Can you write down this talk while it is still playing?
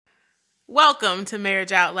Welcome to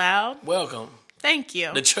Marriage Out Loud. Welcome. Thank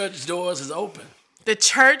you. The church doors is open. The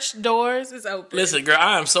church doors is open. Listen, girl,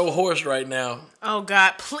 I am so hoarse right now. Oh,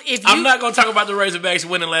 God. I'm not going to talk about the Razorbacks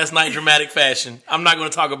winning last night in dramatic fashion. I'm not going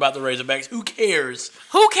to talk about the Razorbacks. Who cares?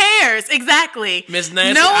 Who cares? Exactly. Miss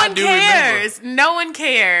Nancy, no I one do cares. remember. No one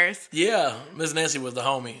cares. Yeah, Miss Nancy was the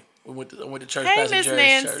homie. We went to church. Hey, Pastor Miss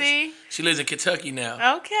Jerry's Nancy. church. She lives in Kentucky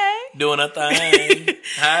now. Okay. Doing her thing.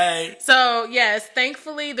 Hi. So, yes,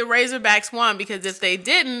 thankfully the Razorbacks won, because if they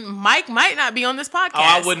didn't, Mike might not be on this podcast. Oh,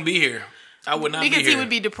 I wouldn't be here. I would not be here. Because he would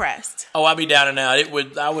be depressed. Oh, I'd be down and out. I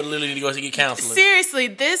would literally need to go get counseling. Seriously,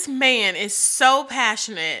 this man is so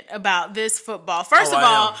passionate about this football. First of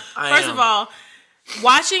all, I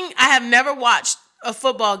have never watched a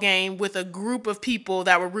football game with a group of people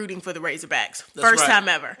that were rooting for the Razorbacks. First time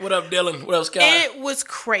ever. What up, Dylan? What up, Scott? It was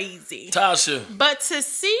crazy. Tasha. But to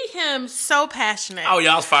see him so passionate. Oh,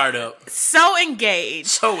 y'all was fired up. So engaged.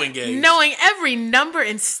 So engaged. Knowing every number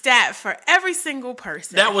and stat for every single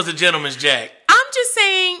person. That was a gentleman's jack. I'm just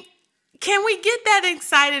saying, can we get that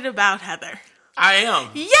excited about Heather? I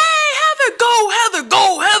am. Yay, Heather! Go, Heather!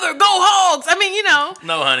 Go, Heather! Go, Hogs! I mean,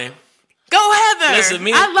 No, honey. Go, Heather. Listen,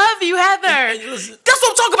 I love you, Heather. Listen. That's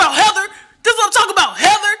what I'm talking about, Heather. That's what I'm talking about,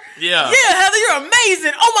 Heather. Yeah. Yeah, Heather, you're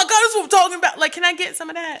amazing. Oh, my God, that's what I'm talking about. Like, can I get some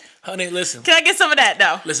of that? Honey, listen. Can I get some of that,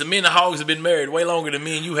 though? Listen, me and the Hogs have been married way longer than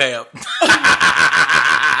me and you have.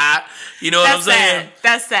 You know what I'm saying?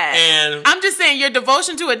 That's sad. And I'm just saying, your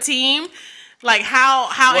devotion to a team, like how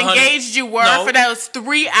engaged you were for those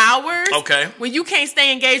 3 hours. Okay. When you can't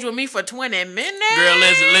stay engaged with me for 20 minutes. Girl,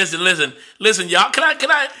 listen, y'all. Can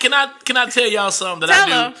I tell y'all something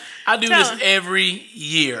that I do this every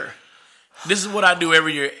year. This is what I do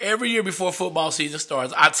every year. Every year before football season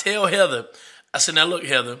starts, I tell Heather, I said, now look,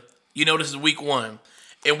 Heather, this is week 1.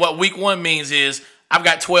 And what week 1 means is I've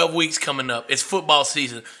got 12 weeks coming up. It's football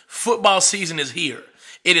season. Football season is here.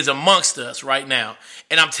 It is amongst us right now.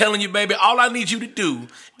 And I'm telling you, baby, all I need you to do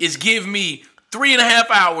is give me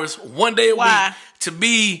 3.5 hours, 1 day a week, to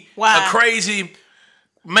be a crazy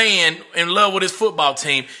man in love with his football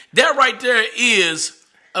team. That right there is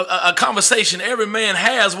a conversation every man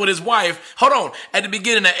has with his wife. Hold on. At the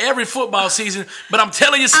beginning of every football season. But I'm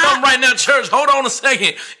telling you something right now, church. Hold on a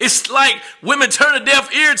second. It's like women turn a deaf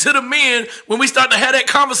ear to the men when we start to have that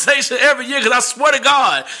conversation every year. Because I swear to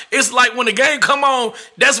God, it's like when the game come on,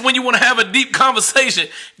 that's when you want to have a deep conversation.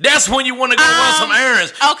 That's when you want to go run some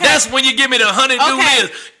errands. Okay. That's when you give me the honey do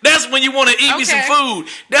this. That's when you want to eat me some food.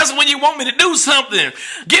 That's when you want me to do something.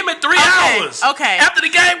 Give me 3 hours. Okay. After the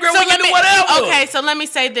game, girl, we can do whatever. Okay, so let me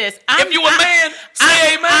say this. If you a man,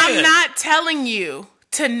 say amen. I'm not telling you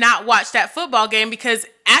to not watch that football game, because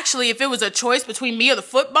actually, if it was a choice between me or the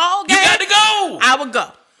football game, you got to go. I would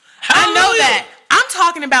go. Hallelujah. I know that. I'm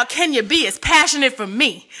talking about, can you be as passionate for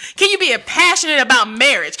me? Can you be as passionate about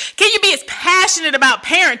marriage? Can you be as passionate about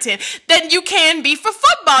parenting than you can be for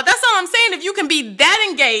football? That's all I'm saying. If you can be that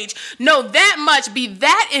engaged, know that much, be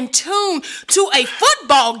that in tune to a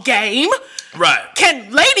football game. Right.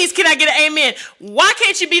 Ladies, can I get an amen? Why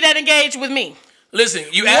can't you be that engaged with me? Listen,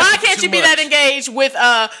 why can't you be that engaged with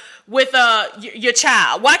your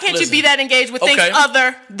child? Why can't you be that engaged with things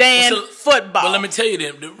other than football? Well, let me tell you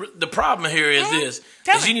then. The problem here is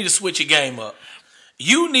this: you need to switch your game up.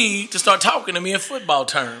 You need to start talking to me in football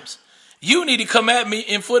terms. You need to come at me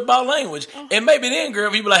in football language, and maybe then,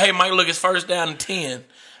 girl, you be like, "Hey, Mike, look, it's first down and 10.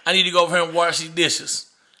 I need to go over here and wash these dishes."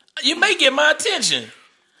 You may get my attention,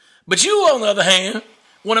 but you, on the other hand,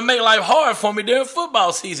 want to make life hard for me during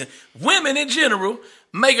football season. Women in general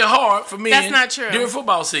make it hard for men. That's not true. During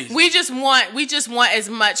football season. We just want as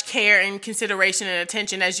much care and consideration and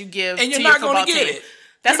attention as you give and you're to not your football going to get team. it.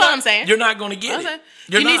 That's all I'm saying. You're not going to get it.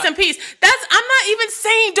 You need some peace. I'm not even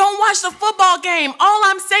saying don't watch the football game. All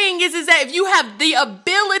I'm saying is that if you have the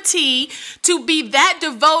ability to be that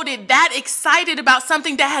devoted, that excited about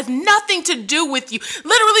something that has nothing to do with you.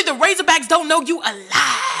 Literally, the Razorbacks don't know you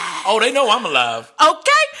alive. Oh, they know I'm alive.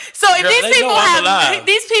 Okay? So if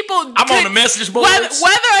these people I'm on the message boards.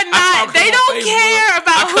 Whether or not they don't care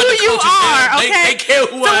about who you are, okay? They care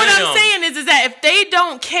who I am. So what I'm saying is that if they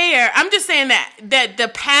don't care, I'm just saying that the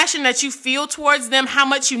passion that you feel towards them, how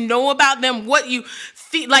much you know about them, what you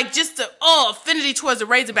feel like, just the affinity towards the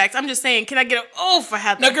Razorbacks. I'm just saying, can I get an for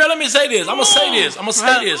Heather? Now, girl, let me say this. I'm gonna say this.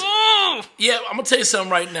 Yeah, I'm gonna tell you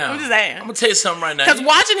something right now. I'm just saying. I'm gonna tell you something right now. Because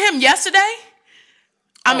watching him yesterday,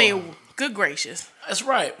 I mean, good gracious. That's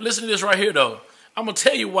right. Listen to this right here, though. I'm gonna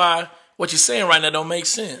tell you why what you're saying right now don't make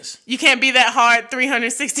sense. You can't be that hard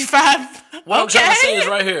 365. What I'm trying to say is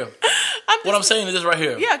right here. What I'm saying is this right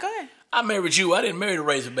here. Yeah, go ahead. I married you. I didn't marry the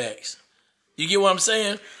Razorbacks. You get what I'm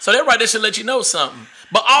saying? So that right there should let you know something.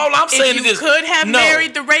 But all I'm saying is this. If you could have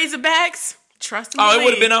married the Razorbacks, trust me. Oh, it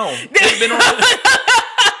would have been on. It would have been on.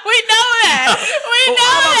 We know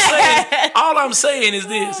that. All I'm saying is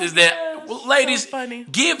this, is that, ladies,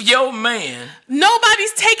 give your man.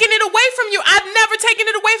 Nobody's taking it away from you. I've never taken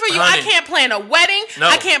it away from you. Honey, I can't plan a wedding. No.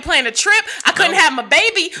 I can't plan a trip. I couldn't have my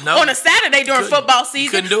baby on a Saturday during football season. You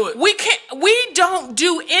couldn't do it. We don't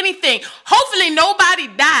do anything. Hopefully nobody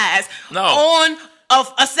dies on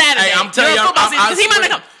a Saturday. Hey, I'm telling y'all, he might not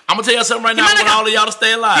come. I'm gonna tell you something right now. I want all of y'all to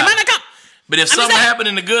stay alive. He might not come. But if something happened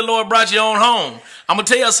and the good Lord brought you on home, I'm going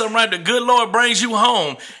to tell you something right. The good Lord brings you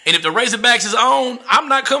home. And if the Razorbacks is on, I'm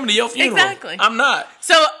not coming to your funeral. Exactly. I'm not.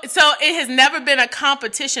 So it has never been a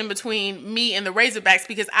competition between me and the Razorbacks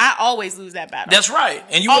because I always lose that battle. That's right.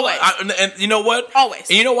 And you always. And you know what? Always.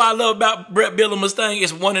 And you know what I love about Brett Bielema's thing?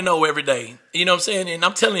 It's 1-0 every day. You know what I'm saying? And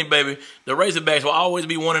I'm telling you, baby, the Razorbacks will always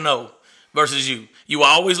be 1-0 versus you. You will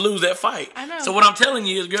always lose that fight. I know. So what I'm telling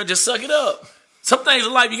you is, girl, just suck it up. Some things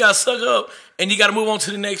in life you got to suck up and you got to move on to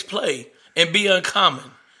the next play and be uncommon.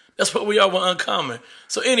 That's what we are, we're uncommon.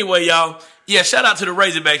 So anyway, y'all, shout out to the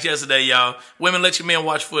Razorbacks yesterday, y'all. Women, let your men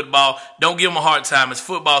watch football. Don't give them a hard time. It's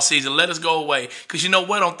football season. Let us go away. Because you know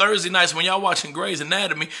what? On Thursday nights, when y'all watching Grey's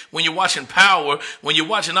Anatomy, when you're watching Power, when you're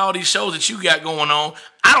watching all these shows that you got going on,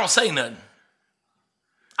 I don't say nothing.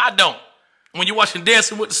 I don't. When you're watching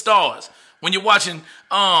Dancing with the Stars, when you're watching,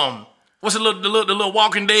 what's the little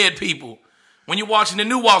Walking Dead people, when you're watching the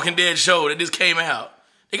new Walking Dead show that just came out.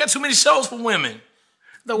 They got too many shows for women.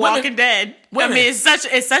 The Walking Dead. Women. I mean, it's such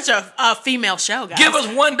a female show, guys. Give us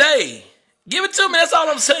one day. Give it to me. That's all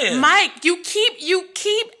I'm saying. Mike, you keep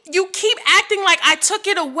acting like I took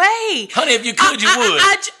it away. Honey, if you could, you would.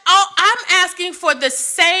 I'm asking for the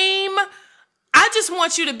same. I just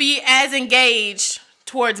want you to be as engaged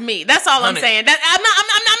towards me. That's all I'm saying. That I'm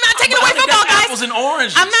not taking away football, guys. Apples and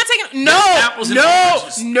oranges. I'm not taking apples and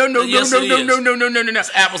oranges. No. It's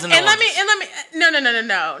apples and oranges.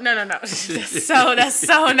 No. That's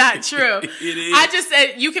so not true. It is. I just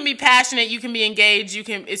said you can be passionate, you can be engaged,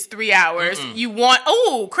 it's 3 hours. You want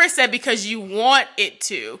Chris said because you want it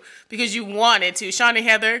to. Because you want it to. Shawnee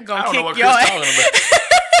Heather gonna kick your ass.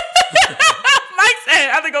 Mike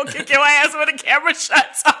said, I'm gonna kick your ass when the camera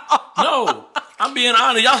shuts off. No, I'm being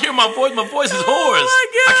honest. Y'all hear my voice? My voice is hoarse.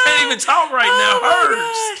 I can't even talk right now.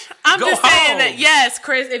 Hurts. I'm just saying that yes,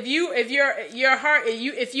 Chris. If your heart,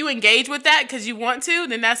 if you engage with that because you want to,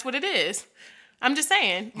 then that's what it is. I'm just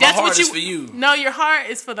saying. My heart is for you. No, your heart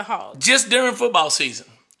is for the hog. Just during football season.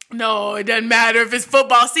 No, it doesn't matter if it's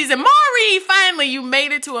football season. Mari, finally, you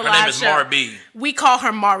made it to a live show. Her name is Mari B. We call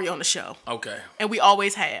her Mari on the show. Okay. And we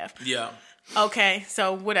always have. Yeah. Okay,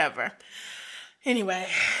 so whatever. Anyway,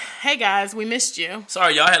 hey guys, we missed you.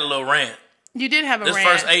 Sorry, y'all had a little rant. You did have a rant. This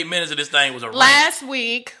first 8 minutes of this thing was a rant. Last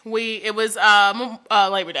week, it was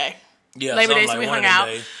Labor Day. Yeah, Labor Day, so like we hung out.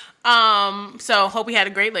 So hope we had a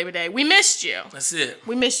great Labor Day. We missed you. That's it.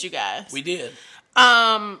 We missed you guys. We did.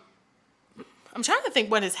 I'm trying to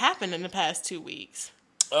think what has happened in the past 2 weeks.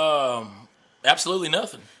 Absolutely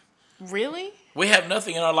nothing. Really? We have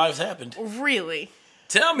nothing in our lives happened. Really?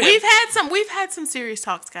 Tell me. We've had some serious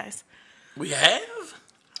talks, guys. We have?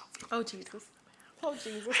 Oh Jesus. I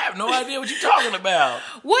have no idea what you're talking about.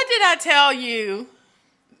 What did I tell you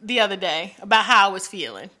the other day about how I was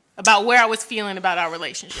feeling? About where I was feeling about our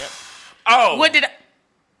relationship? Oh. What did I...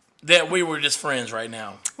 That we were just friends right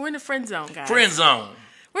now. We're in the friend zone, guys. Friend zone.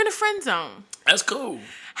 We're in the friend zone. That's cool.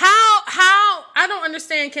 How I don't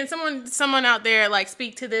understand. Can someone out there like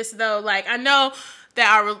speak to this though? Like I know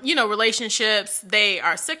that our relationships, they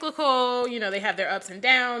are cyclical, they have their ups and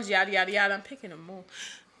downs, yada yada yada. I'm picking them more.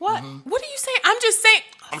 What? Mm-hmm. What are you saying? I'm just saying.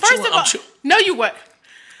 First of all, no, you what?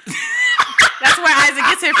 That's where Isaac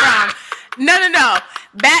gets it from. No.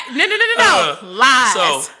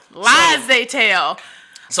 Lies they tell.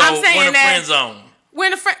 So I'm saying we're in a friend zone. We're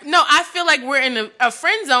in a friend. No, I feel like we're in a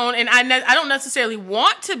friend zone, and I don't necessarily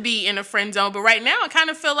want to be in a friend zone, but right now I kind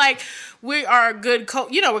of feel like we are good.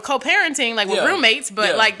 We're co-parenting, like we're roommates,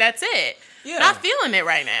 but like that's it. Yeah. Not feeling it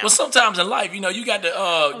right now. Well, sometimes in life, you got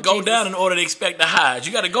to go down in order to expect the highs.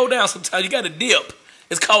 You got to go down sometimes. You got to dip.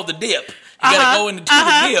 It's called the dip. You got to go into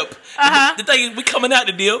the dip. The thing is, we coming out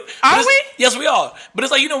the dip. Are we? Yes, we are. But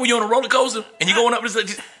it's like, when you're on a roller coaster and you're going up, it's like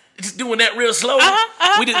just doing that real slowly.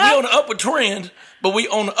 We on an upward trend, but we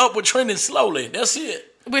on the upward trending slowly. That's it.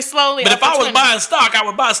 We're slowly. But if I was buying stock, I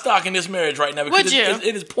would buy stock in this marriage right now because would you?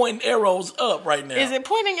 It is pointing arrows up right now. Is it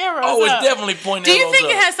pointing arrows up? Oh, it's definitely pointing arrows up. Do you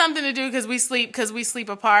think it has something to do because we sleep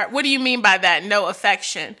apart? What do you mean by that? No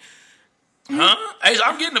affection? Huh? Hey,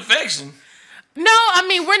 I'm getting affection. No, I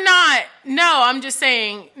mean, we're not. No, I'm just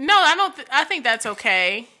saying. No, I don't. I think that's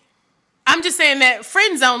okay. I'm just saying that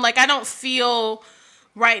friend zone. Like, I don't feel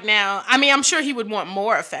right now. I mean, I'm sure he would want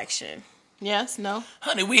more affection. Yes. No.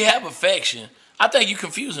 Honey, we have affection. I think you're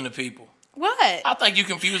confusing the people. What? I think you're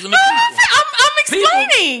confusing the people. I'm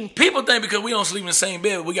explaining. People think because we don't sleep in the same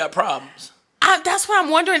bed, we got problems. That's what I'm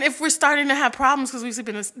wondering, if we're starting to have problems because we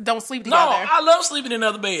don't sleep together. No, I love sleeping in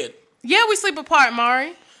another bed. Yeah, we sleep apart,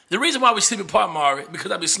 Mari. The reason why we sleep apart, Mari,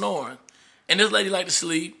 because I be snoring. And this lady like to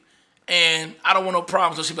sleep, and I don't want no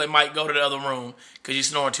problems. So she be like, Mike, go to the other room because you're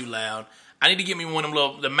snoring too loud. I need to get me one of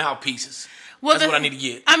them the mouthpieces. Well, that's what I need to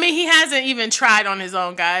get. I mean, he hasn't even tried on his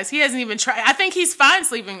own, guys. He hasn't even tried. I think he's fine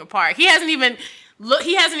sleeping apart. He hasn't even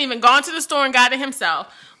gone to the store and got it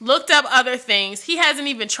himself. Looked up other things. He hasn't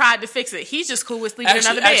even tried to fix it. He's just cool with sleeping in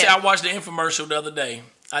another bed. Actually, I watched the infomercial the other day.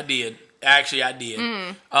 I did. Actually, I did.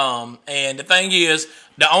 And the thing is,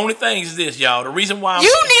 the only thing is this, y'all. The reason why you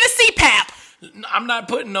need a CPAP. I'm not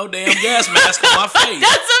putting no damn gas mask on my face.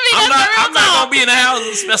 I'm not gonna be in the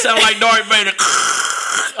house and sound like Darth Vader.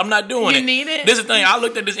 I'm not doing it. You need it? This is the thing. I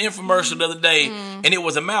looked at this infomercial the other day, and it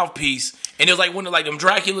was a mouthpiece. And it was like one of them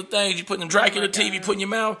Dracula things you put in the Dracula TV, you put in your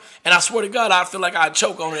mouth. And I swear to God, I feel like I'd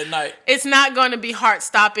choke on it at night. It's not going to be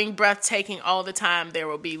heart-stopping, breathtaking all the time. There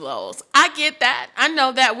will be lulls. I get that. I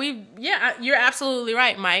know that you're absolutely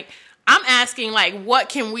right, Mike. I'm asking, like, what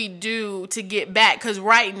can we do to get back? Because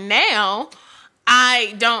right now,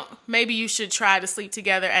 maybe you should try to sleep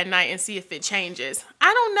together at night and see if it changes.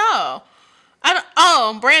 I don't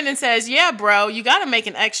know. Brandon says, yeah, bro, you got to make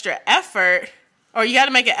an extra effort. Or you got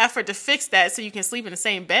to make an effort to fix that so you can sleep in the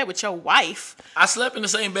same bed with your wife. I slept in the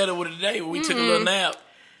same bed with her today when we took a little nap.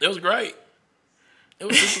 It was great. It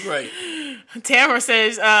was super great. Tamara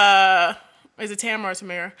says, is it Tamara or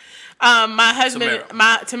Tamara?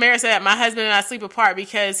 Tamara said, my husband and I sleep apart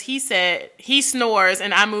because he said he snores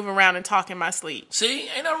and I move around and talk in my sleep. See,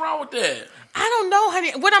 ain't nothing wrong with that. I don't know,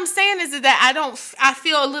 honey. What I'm saying is that I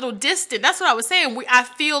feel a little distant. That's what I was saying. I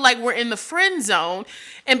feel like we're in the friend zone.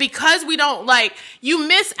 And because we don't, like, you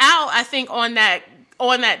miss out, I think, on that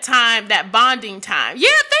time, that bonding time. Yeah,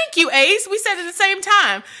 thank you, Ace. We said it at the same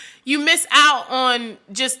time. You miss out on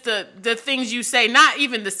just the things you say, not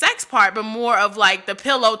even the sex part, but more of, like, the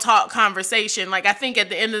pillow talk conversation. Like, I think at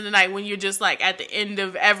the end of the night when you're just, like, at the end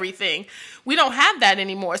of everything, we don't have that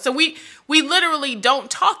anymore. So we literally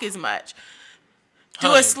don't talk as much.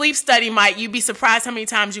 Do a sleep study, Mike. You'd be surprised how many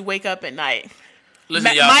times you wake up at night.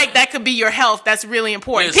 Listen, Mike, that could be your health. That's really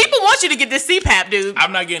important. People want you to get this CPAP, dude.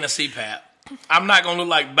 I'm not getting a CPAP. I'm not going to look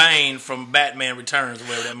like Bane from Batman Returns or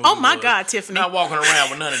whatever that movie was. Oh, my God, Tiffany. I'm not walking around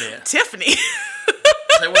with none of that. Tiffany.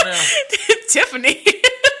 Say what now? Tiffany,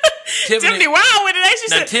 wow with it.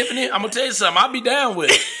 Now, Tiffany, I'm going to tell you something. I'll be down with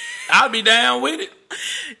it. I'll be down with it.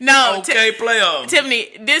 No. Okay, playoff. Tiffany,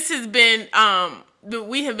 this has been...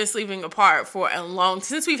 we have been sleeping apart for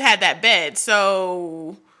since we've had that bed.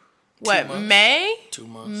 So, what, 2 months. May? 2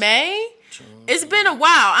 months. May? 2 months. It's been a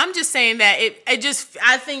while. I'm just saying that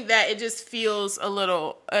I think that it just feels a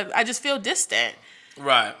little, I just feel distant.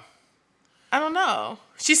 Right. I don't know.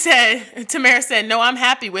 Tamara said, no, I'm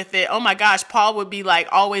happy with it. Oh my gosh, Paul would be like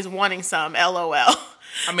always wanting some, LOL.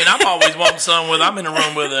 I mean, I'm always wanting some whether I'm in the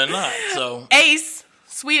room with her or not, so.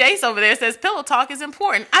 Sweet Ace over there says pillow talk is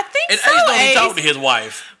important. I think and so, Ace don't even talk to his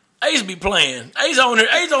wife. Ace be playing. Ace on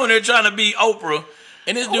there trying to be Oprah,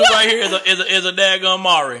 and this dude right here is a daggone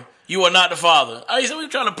Mari. You are not the father. Ace, what you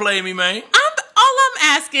trying to play me, man? All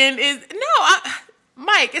I'm asking is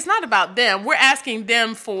Mike. It's not about them. We're asking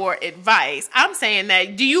them for advice. I'm saying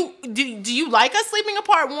that do you like us sleeping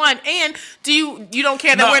apart? One, and you don't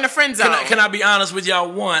care that we're in a friend zone? Can I be honest with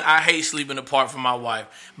y'all? One, I hate sleeping apart from my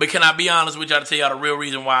wife. But can I be honest with y'all to tell y'all the real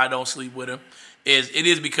reason why I don't sleep with her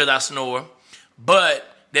is because I snore. But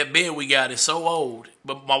that bed we got is so old.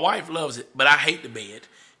 But my wife loves it. But I hate the bed.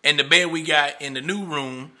 And the bed we got in the new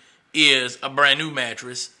room is a brand new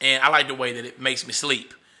mattress. And I like the way that it makes me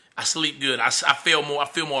sleep. I sleep good. I feel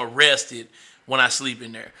more rested when I sleep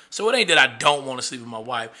in there. So it ain't that I don't want to sleep with my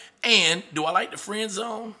wife. And do I like the friend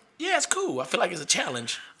zone? Yeah, it's cool. I feel like it's a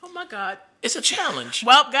challenge. Oh my God. It's a challenge.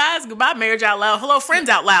 Well, guys, goodbye, Marriage Out Loud. Hello, Friends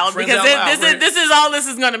Out Loud. This is all this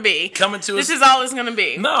is going to be. This is all it's going to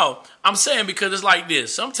be. No, I'm saying because it's like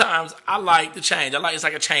this. Sometimes I like the change. It's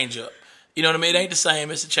like a change up. You know what I mean? It ain't the same.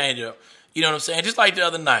 It's a change up. You know what I'm saying? Just like the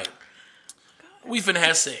other night. We finna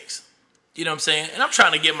have sex. You know what I'm saying? And I'm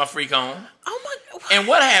trying to get my freak on. Oh my God. And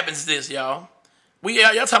what happens is this, y'all.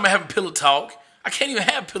 Y'all talking about having pillow talk. I can't even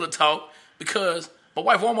have pillow talk because my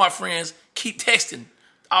wife, one of my friends, keep texting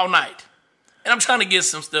all night. And I'm trying to get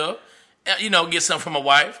some stuff, get something from my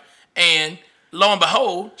wife. And lo and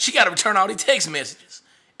behold, she got to return all these text messages.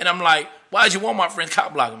 And I'm like, why is your Walmart friend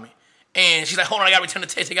cop blocking me? And she's like, hold on, I got to return the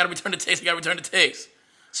text. I got to return the text. I got to return the text.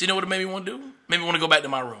 So you know what it made me want to do? Made me want to go back to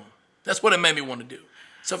my room. That's what it made me want to do.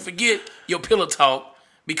 So forget your pillow talk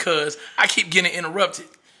because I keep getting interrupted.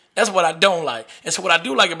 That's what I don't like. And so what I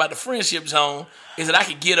do like about the friendship zone is that I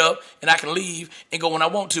can get up and I can leave and go when I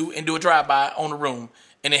want to and do a drive-by on the room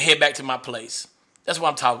and then head back to my place. That's what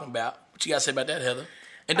I'm talking about. What you got to say about that, Heather?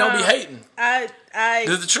 And don't be hating. This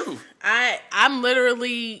is the truth. I'm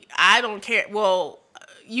literally, I don't care. Well,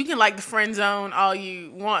 you can like the friend zone all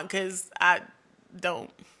you want because I don't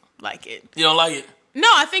like it. You don't like it? No,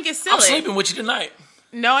 I think it's silly. I'm sleeping with you tonight.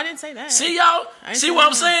 No, I didn't say that. See, y'all? See what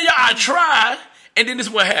I'm saying, y'all? I try, and then this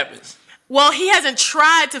is what happens. Well, he hasn't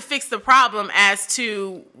tried to fix the problem as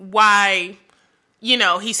to why, you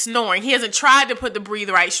know, he's snoring. He hasn't tried to put the breathe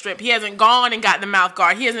right strip. He hasn't gone and got the mouth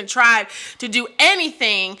guard. He hasn't tried to do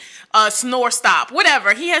anything, snore stop,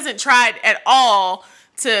 whatever. He hasn't tried at all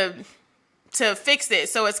to fix it.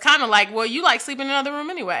 So it's kind of like, well, you like sleeping in another room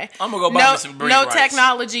anyway. I'm going to go buy me some breathe No rights.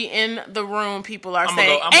 Technology in the room, people are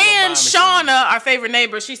saying. And Shauna, our favorite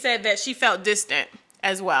neighbor, she said that she felt distant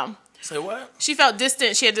as well. Say what? She felt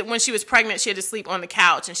distant. She had to, when she was pregnant, she had to sleep on the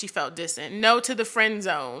couch, and she felt distant. No to the friend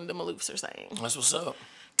zone, the Maloofs are saying. That's what's up.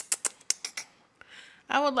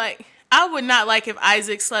 I would not like if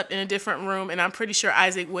Isaac slept in a different room, and I'm pretty sure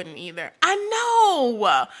Isaac wouldn't either. I know.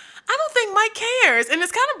 I don't think Mike cares, and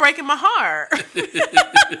it's kind of breaking my heart. It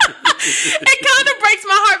kind of breaks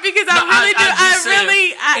my heart because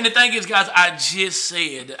and the thing is, guys, I just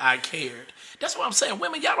said that I cared. That's what I'm saying.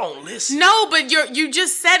 Women, y'all don't listen. No, but you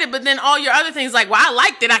just said it, but then all your other things, like, well, I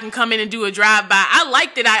like that I can come in and do a drive-by. I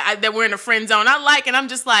like that that we're in a friend zone. And I'm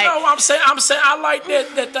just like... No, I'm saying I like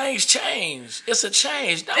that things change. It's a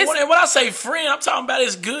change. When I say friend, I'm talking about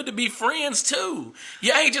it's good to be friends, too.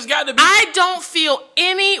 You ain't just got to be... I don't feel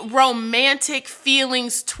any romantic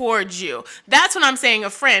feelings towards you. That's what I'm saying,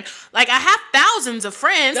 a friend. Like, I have thousands of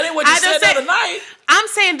friends. That ain't what you said the other night. I'm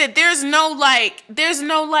saying that there's no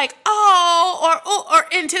or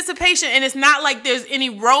anticipation, and it's not like there's any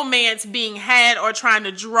romance being had or trying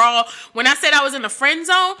to draw. When I said I was in a friend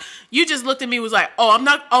zone, you just looked at me and was like, oh, I'm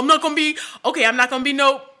not gonna be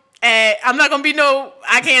no,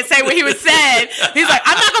 I can't say what he was saying. He's like,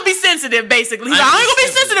 I'm not gonna be sensitive, basically. He's like, I ain't gonna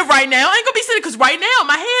be sensitive right now. I ain't gonna be sensitive because right now,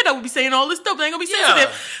 my head, I would be saying all this stuff, but I ain't gonna be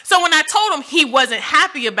sensitive. So when I told him, he wasn't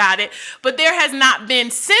happy about it, but there has not been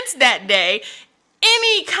since that day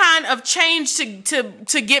any kind of change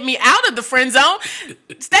to get me out of the friend zone. Stay your ass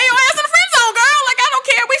in the friend zone, girl. Like, I don't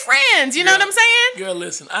care. We friends. You know what I'm saying? Girl,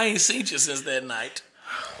 listen, I ain't seen you since that night.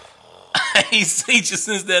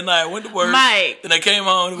 I went to work. Mike. Then I came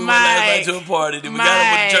home and we went last night to a party. Then we got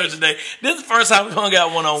up with the church today. This is the first time we hung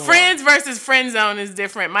out one-on-one. Friends versus friend zone is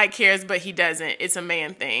different. Mike cares, but he doesn't. It's a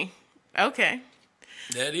man thing. Okay.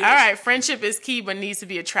 That is. All right. Friendship is key, but needs to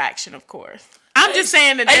be attraction, of course. I'm just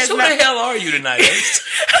saying that Ace, who the hell are you tonight, Ace?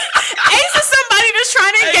 Ace is somebody that's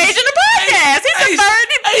trying to engage in the podcast. He's a third.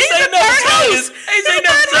 He's a third host. Ace ain't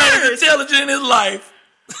never tried intelligent in his life.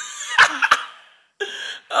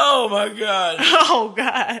 Oh my God. Oh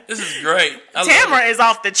God. This is great. Tamara is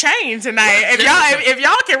off the chain tonight. If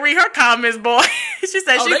y'all can read her comments, boy. She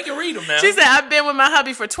said they can read them now. She said, I've been with my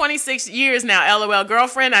hubby for 26 years now. LOL,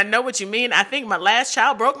 girlfriend. I know what you mean. I think my last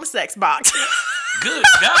child broke my sex box. Good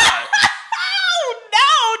God. No.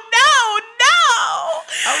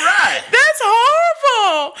 All right. That's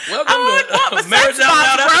horrible. Welcome to Marriage Out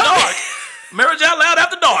Loud After Dark. Marriage Out Loud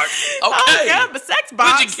After Dark. Okay. Oh, God, but sex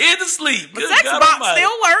box. Put your kids to sleep. But sex box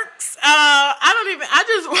still works. Wow.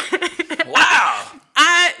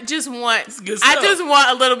 I just want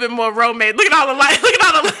a little bit more romance. Look at all the lights. Look at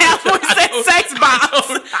all the laughs when we said sex box.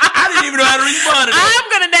 I didn't even know how to respond to that. I'm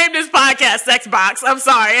going to name this podcast Sex Box. I'm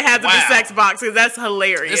sorry. It had to be Sex Box because that's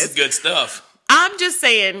hilarious. This is good stuff. I'm just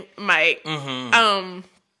saying, Mike,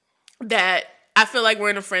 that I feel like we're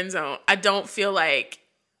in a friend zone. I don't feel like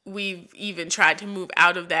we've even tried to move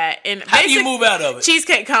out of that. And how do you move out of it?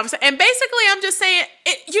 Cheesecake conversation. And basically, I'm just saying,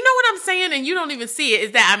 you know what I'm saying, and you don't even see it,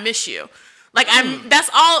 is that I miss you. Like, that's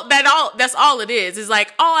all it is. It's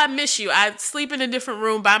like, oh, I miss you. I sleep in a different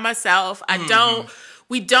room by myself.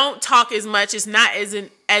 We don't talk as much. It's not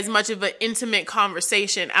as much of an intimate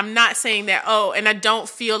conversation. I'm not saying that, and I don't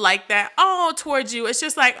feel like that, towards you. It's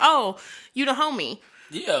just like, you the homie.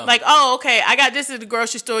 Yeah. Like, okay, I got this at the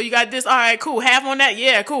grocery store. You got this. All right, cool. Half on that.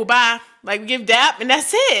 Yeah, cool. Bye. Like, give dap, and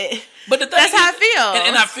that's it. But the thing that's how I feel.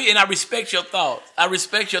 And I respect your thought. I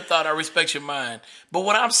respect your thought. I respect your mind. But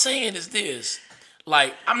what I'm saying is this.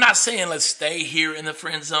 Like, I'm not saying let's stay here in the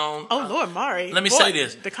friend zone. Oh, Lord, Mari. Let me say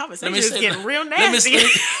this. The conversation is getting real nasty.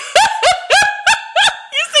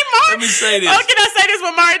 me say this. Oh, can I say this?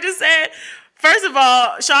 What Mari just said. First of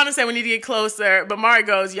all, Shauna said we need to get closer, but Mari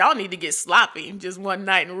goes, y'all need to get sloppy just one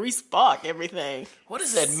night and re-spark everything. What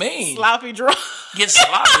does that mean? Sloppy drunk. Get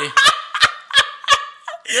sloppy?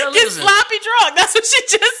 Get sloppy drunk. That's what she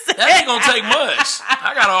just said. That ain't going to take much.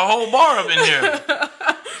 I got a whole bar up in here.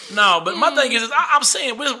 No, but my thing is, I'm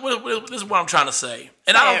saying, this is what I'm trying to say.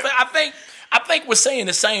 And I think we're saying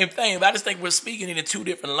the same thing, but I just think we're speaking it in two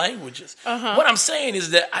different languages. What I'm saying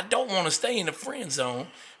is that I don't want to stay in the friend zone.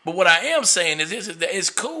 But what I am saying is this, is that it's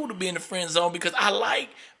cool to be in the friend zone because I like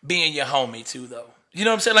being your homie too, though. You know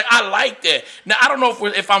what I'm saying? Like, I like that. Now, I don't know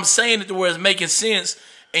if I'm saying it to where it's making sense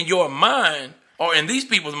in your mind or in these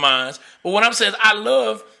people's minds, but what I'm saying is I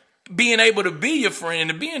love being able to be your friend and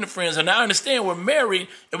to be in the friend zone. Now, I understand we're married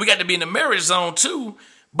and we got to be in the marriage zone too,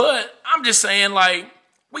 but I'm just saying, like,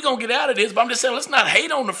 we're going to get out of this, but I'm just saying, let's not hate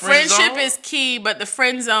on the friend zone. Friendship is key, but the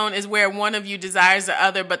friend zone is where one of you desires the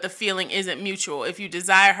other, but the feeling isn't mutual. If you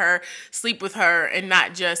desire her, sleep with her, and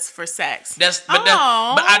not just for sex. But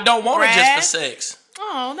I don't want it just for sex.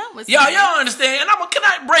 Oh, that was y'all understand. And can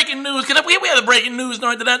I breaking news? We have the breaking news.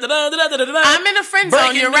 I'm in a friend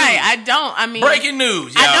zone. You're right. Breaking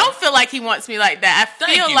news. Y'all. I don't feel like he wants me like that. I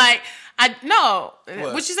feel like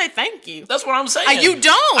What'd you say? Thank you. That's what I'm saying. You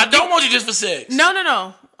don't. I don't want you just for sex.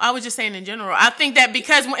 No. I was just saying in general. I think that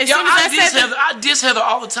because I diss Heather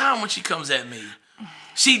all the time when she comes at me.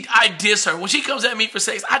 I diss her when she comes at me for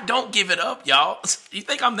sex. I don't give it up, y'all. You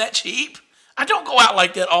think I'm that cheap? I don't go out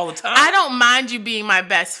like that all the time. I don't mind you being my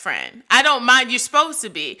best friend. I don't mind. You're supposed to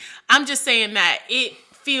be. I'm just saying that it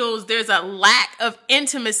feels there's a lack of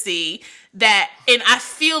intimacy and I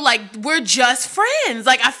feel like we're just friends.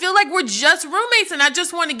 Like, I feel like we're just roommates, and I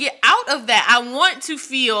just want to get out of that. I want to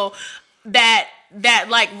feel that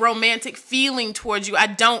like romantic feeling towards you. I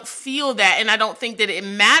don't feel that, and I don't think that it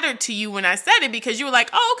mattered to you when I said it because you were like,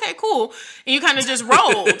 oh, okay, cool, and you kind of just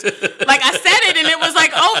rolled. Like, I said it and it was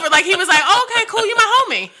like over. Like, he was like, oh, okay, cool, you're my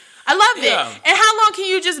homie. I loved it. And how long can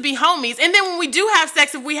you just be homies? And then when we do have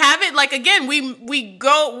sex, if we have it, like, again, we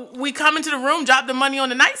come into the room, drop the money on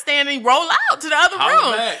the nightstand, and roll out to the other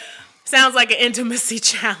room. Back. Sounds like an intimacy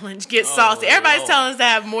challenge. Get saucy. Everybody's telling us to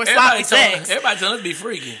have more sloppy sex. Everybody's telling us to be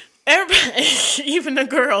freaky. Everybody, even the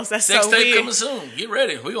girls. That's sex so tape weird. coming soon. Get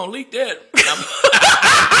ready. We're gonna leak that. It's gonna be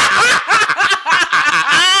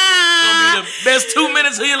the best 2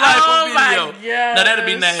 minutes of your life on video. Yes. Now that'd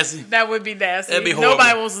be nasty. That would be nasty. That'd be horrible.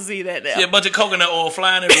 Nobody wants to see that now. See a bunch of coconut oil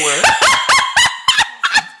flying everywhere. A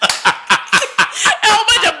whole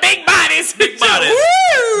bunch of big bodies. Big bodies.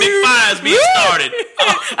 Big fires being started.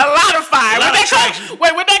 A lot of fire. With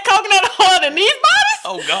that coconut oil in these bodies?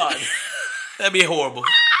 Oh God. That'd be horrible.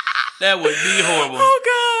 That would be horrible. Oh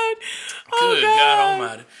God. Good God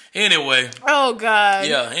Almighty. Anyway. Oh God.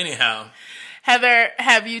 Yeah. Anyhow. Heather,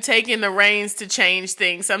 have you taken the reins to change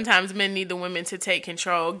things? Sometimes men need the women to take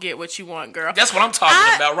control. Get what you want, girl. That's what I'm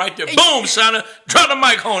talking about right there. Boom, Shauna. Drop the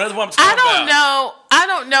mic home. That's what I'm talking about. I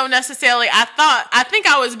don't know necessarily. I think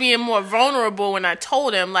I was being more vulnerable when I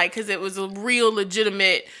told him, like, because it was a real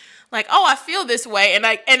legitimate, like, oh, I feel this way. And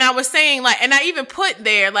I was saying, like, and I even put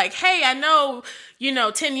there, like, hey, I know,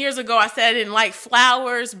 10 years ago I said I didn't like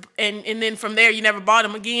flowers, and then from there you never bought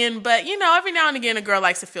them again. But, every now and again a girl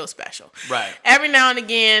likes to feel special. Right. Every now and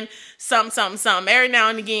again, something. Every now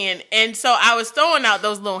and again. And so I was throwing out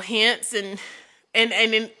those little hints, and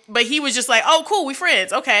but he was just like, oh, cool, we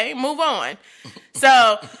friends. Okay, move on.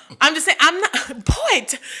 So I'm just saying, I'm not, boy,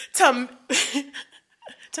 Tamara,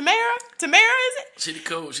 is it? She the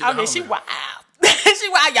cool. She wild. She wild.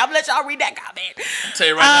 Y'all let y'all read that comment. I'll tell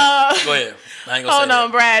you right now. Go ahead. I ain't gonna hold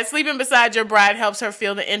on, Brad. Sleeping beside your bride helps her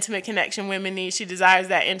feel the intimate connection women need. She desires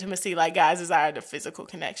that intimacy like guys desire the physical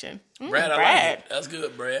connection. Brad, I like it. That's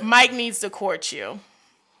good, Brad. Mike needs to court you.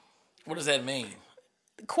 What does that mean?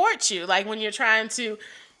 Court you. Like when you're trying to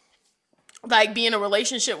like be in a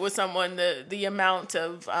relationship with someone, the amount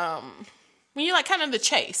of when you like kind of the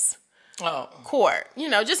chase. Oh. Court,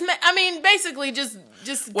 basically just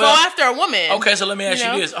go after a woman. Okay, so let me ask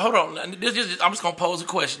you this. Hold on, I'm just gonna pose a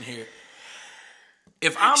question here.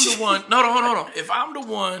 If I'm the one, hold on. If I'm the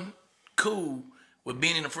one cool with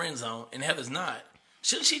being in the friend zone and Heather's not,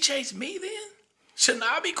 shouldn't she chase me then? Shouldn't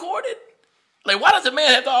I be courted? Like, why does a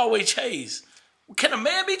man have to always chase? Can a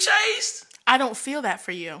man be chased? I don't feel that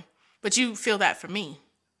for you, but you feel that for me.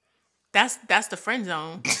 That's the friend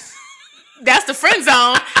zone. That's the friend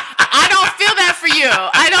zone. I don't feel that for you.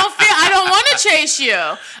 I don't want to chase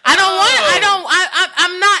you.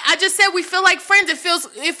 I just said we feel like friends.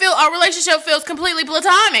 Our relationship feels completely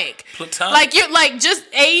platonic. Platonic? Like you're like just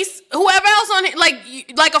Ace, whoever else on it,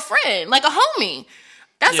 like a friend, like a homie.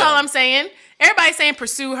 That's all I'm saying. Everybody's saying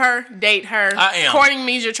pursue her, date her. I am. Courting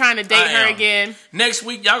means you're trying to date her again. Next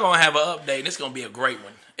week, y'all gonna have an update. And it's gonna be a great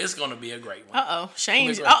one. It's gonna be a great one.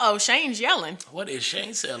 Shane's yelling. What is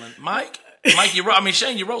Shane selling? Mike,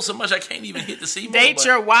 Shane, you wrote so much I can't even hit the C. Date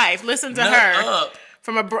your wife. Listen to her. Up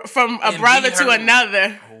from a brother to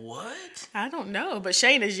another. What? I don't know, but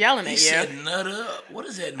Shane is yelling at you. He said nut up. What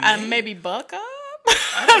does that mean? Maybe buck up?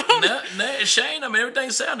 Shane,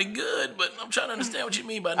 everything sounded good, but I'm trying to understand what you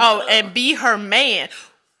mean by nut up. And be her man.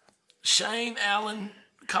 Shane Allen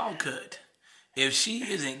Colcutt. If she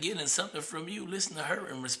isn't getting something from you, listen to her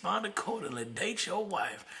and respond accordingly. Date your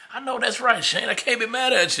wife. I know that's right, Shane. I can't be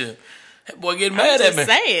mad at you. That boy getting mad at me.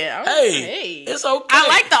 Hey, it's okay. I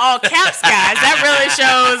like the all caps, guys. That really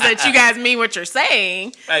shows that you guys mean what you're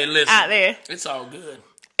saying. Hey, listen. Out there. It's all good.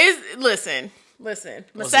 Listen. My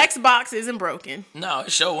sex box isn't broken. No,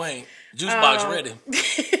 it sure ain't. Juice box ready.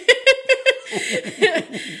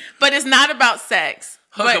 But it's not about sex.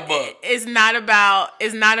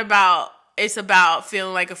 It's about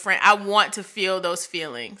feeling like a friend. I want to feel those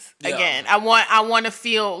feelings again. I want to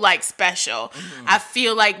feel like special. Mm-hmm. I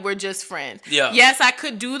feel like we're just friends. Yeah. Yes, I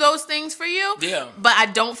could do those things for you. Yeah. But I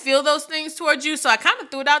don't feel those things towards you. So I kind of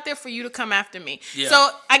threw it out there for you to come after me. Yeah. So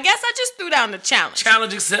I guess I just threw down the challenge.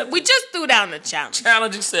 Challenge accepted. We just threw down the challenge.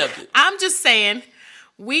 Challenge accepted. I'm just saying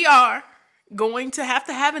we are going to have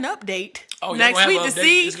an update next week to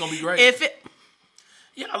see it's gonna be great.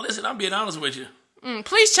 Yeah, listen, I'm being honest with you.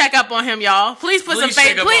 Please check up on him, y'all. Please put some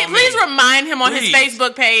Please remind him on his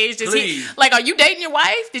Facebook page. Are you dating your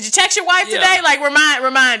wife? Did you text your wife today? Like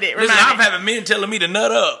remind it. Listen, I'm having men telling me to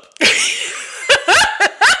nut up.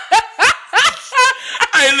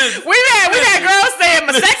 Hey, listen. We had girls saying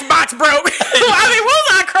my sex box broke. I mean, who's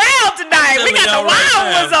our crowd tonight? We got the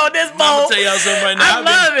wild ones on this boat. I'm gonna tell y'all something right now.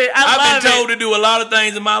 I've been told to do a lot of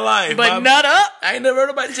things in my life. But nut up? I ain't never heard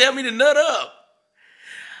nobody tell me to nut up.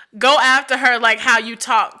 Go after her like how you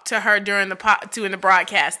talk to her during in the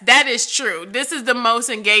broadcast. That is true. This is the most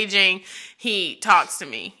engaging he talks to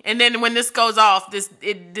me. And then when this goes off, this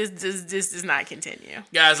does not continue.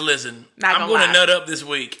 Guys, listen. I'm going to nut up this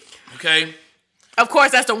week. Okay. Of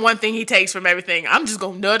course, that's the one thing he takes from everything. I'm just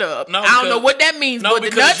going to nut up. I don't know what that means, but the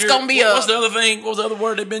nut's going to be up. What's the other thing? What was the other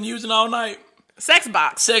word they've been using all night? Sex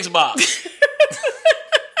box. Sex box.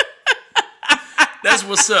 That's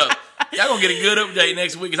what's up. Y'all gonna get a good update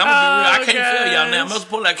next week. Cause I'm gonna be real. I can't fail y'all now. Most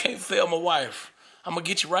importantly, I can't fail my wife. I'm gonna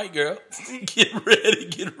get you right, girl. Get ready.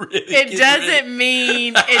 It doesn't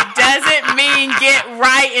mean get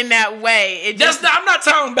right in that way. I'm not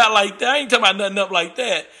talking about like that. I ain't talking about nutting up like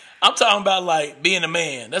that. I'm talking about like being a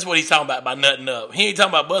man. That's what he's talking about by nutting up. He ain't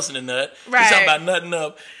talking about busting a nut. Right. He's talking about nutting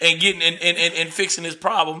up and getting and fixing his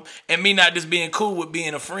problem, and me not just being cool with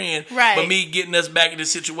being a friend, right, but me getting us back in the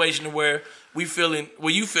situation where you feeling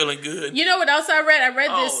good. You know what else I read? I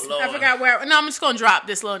read this. Lord. I forgot where. No, I'm just gonna drop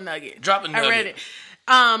this little nugget. Drop a nugget. I read it.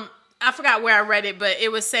 I forgot where I read it, but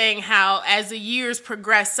it was saying how as the years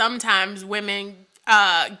progress, sometimes women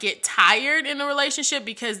get tired in a relationship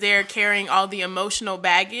because they're carrying all the emotional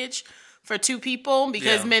baggage for two people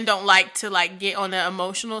because men don't like to get on the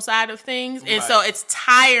emotional side of things, and so it's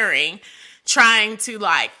tiring trying to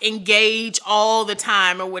engage all the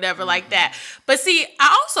time or whatever like that. But see,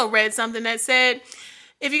 I also read something that said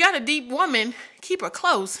if you got a deep woman, keep her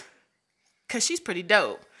close because she's pretty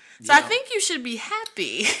dope. So I think you should be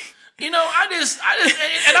happy. You know, I just,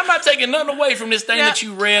 and I'm not taking nothing away from this thing that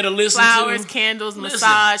you read or listened to. Flowers, candles,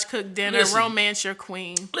 massage, cook dinner, romance your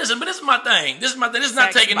queen. Listen, but this is my thing. This is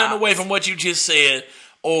not taking nothing away from what you just said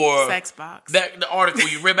or sex box. The article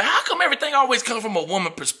you read. But how come everything always comes from a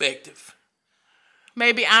woman perspective?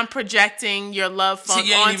 Maybe I'm projecting your love funk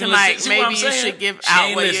onto Mike. Maybe you should give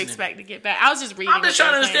out what you expect to get back. I was just reading. I'm just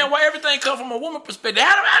trying to understand why everything comes from a woman perspective.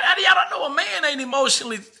 How do y'all don't know a man ain't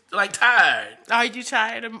emotionally tired? Are you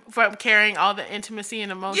tired from carrying all the intimacy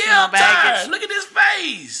and emotional I'm baggage? Tired. Look at this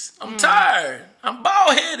face. I'm tired. I'm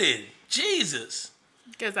bald headed. Jesus.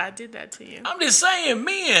 Because I did that to you. I'm just saying,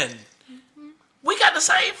 men, we got the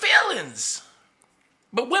same feelings,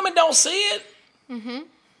 but women don't see it.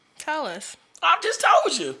 Tell us. I just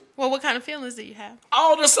told you. Well, what kind of feelings do you have?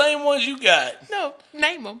 All the same ones you got. No,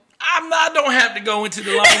 name them. I don't have to go into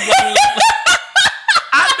the long game.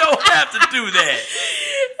 I don't have to do that.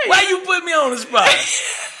 Why you put me on the spot?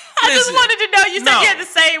 I just wanted to know. You said you had the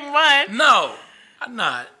same one. No, I'm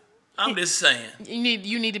not. I'm just saying.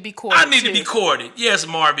 You need to be courted. I need to be courted. Yes,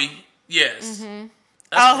 Marby. Yes.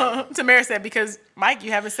 Tamara said because Mike,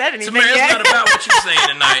 you haven't said anything. Tamara, yet. it's not about what you're saying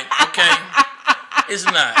tonight. Okay, it's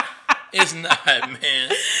not. It's not, man.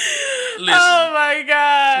 Listen. Oh, my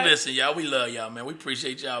God. Listen, y'all, we love y'all, man. We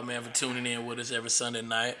appreciate y'all, man, for tuning in with us every Sunday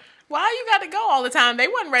night. Why you got to go all the time? They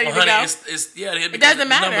wasn't ready to go. It doesn't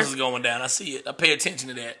matter. The numbers is going down. I see it. I pay attention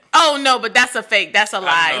to that. Oh no, but that's a fake. That's a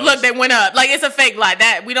lie. Look, they went up. Like it's a fake lie.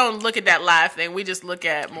 That we don't look at that live thing. We just look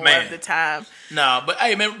at more of the time. Nah, but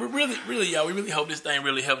hey, man, really, y'all, we really hope this thing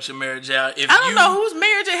really helps your marriage out. I don't know whose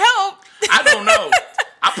marriage it helped. I don't know.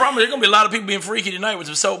 I promise there's gonna be a lot of people being freaky tonight with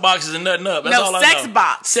some soap boxes and nutting up. That's all I know. Sex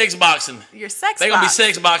box. Sex boxing. Your sex box. They're gonna be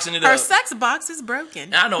sex boxing it up. Her sex box is broken.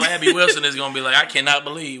 And I know Abby Wilson is gonna be like, I cannot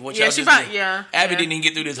believe what y'all just did. Yeah. Abby didn't even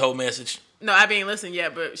get through this whole message. No, Abby ain't listened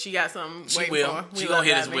yet, but she got something waiting for her. She gonna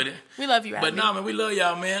hit us with it. We love you, Abby. But nah, man, we love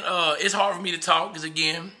y'all, man. It's hard for me to talk because,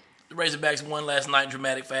 again, the Razorbacks won last night in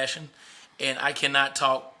dramatic fashion, and I cannot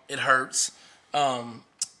talk. It hurts.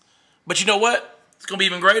 But you know what? It's gonna be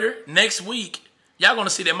even greater. Next week, y'all gonna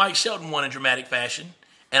see that Mike Shelton won in dramatic fashion,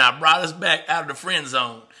 and I brought us back out of the friend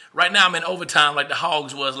zone. Right now, I'm in overtime like the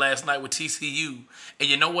Hogs was last night with TCU, and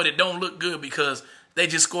you know what? It don't look good because they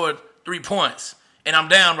just scored 3 points. And I'm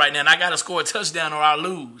down right now, and I got to score a touchdown or I'll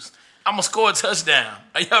lose. I'm going to score a touchdown.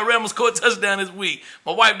 Are y'all ready? I'm going to score a touchdown this week.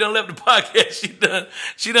 My wife done left the podcast.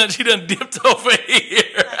 She done dipped over here.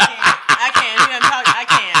 I can't. She done talk.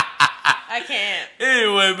 I can't.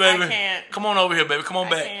 Anyway, baby. I can't. Come on over here, baby. Come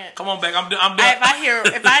on back. Can't. Come on back. I'm done. If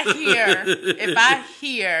I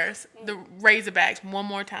hear the Razorbacks one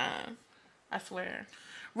more time, I swear.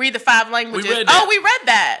 Read the 5 languages. We read that.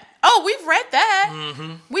 We've read that.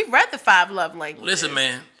 Mm-hmm. We've read the 5 love languages. Listen,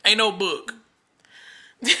 man, ain't no book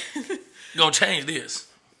gonna change this,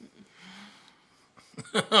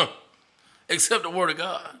 except the Word of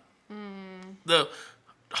God, the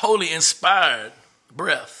holy inspired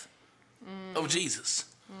breath of Jesus.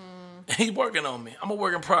 And He's working on me. I'm a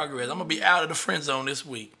work in progress. I'm gonna be out of the friend zone this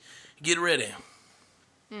week. Get ready.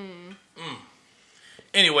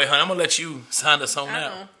 Anyway, honey, I'm going to let you sign us on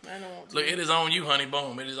out. I don't want to. Look, it is on you, honey.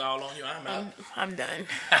 Boom. It is all on you. I'm out. I'm done.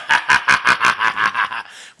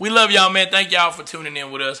 We love y'all, man. Thank y'all for tuning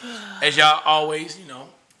in with us. As y'all always, if y'all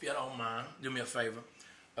don't mind, do me a favor.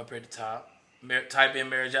 Up here at the top, type in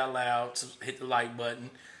Marriage Out Loud. Hit the like button.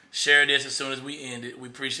 Share this as soon as we end it. We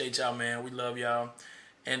appreciate y'all, man. We love y'all.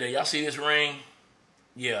 And y'all see this ring?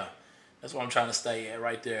 Yeah. That's what I'm trying to stay at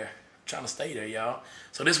right there. I'm trying to stay there, y'all.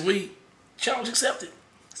 So this week, challenge accepted.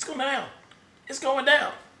 It's going down. It's going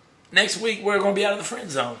down. Next week, we're going to be out of the friend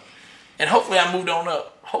zone. And hopefully I moved on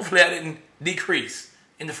up. Hopefully I didn't decrease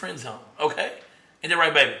in the friend zone. Okay? Ain't that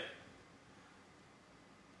right, baby?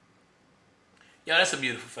 Yo, that's a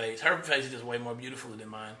beautiful face. Her face is just way more beautiful than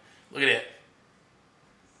mine. Look at that.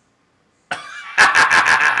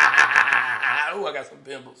 Oh, I got some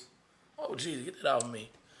pimples. Oh, Jesus, get that off of me.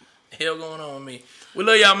 The hell going on with me? We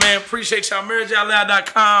love y'all, man. Appreciate y'all.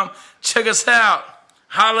 MarriageOutLoud.com. Check us out.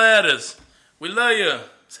 Holla at us. We love you.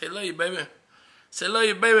 Say love you, baby. Say love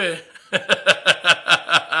you, baby.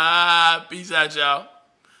 Peace out, y'all.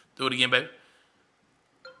 Do it again, baby.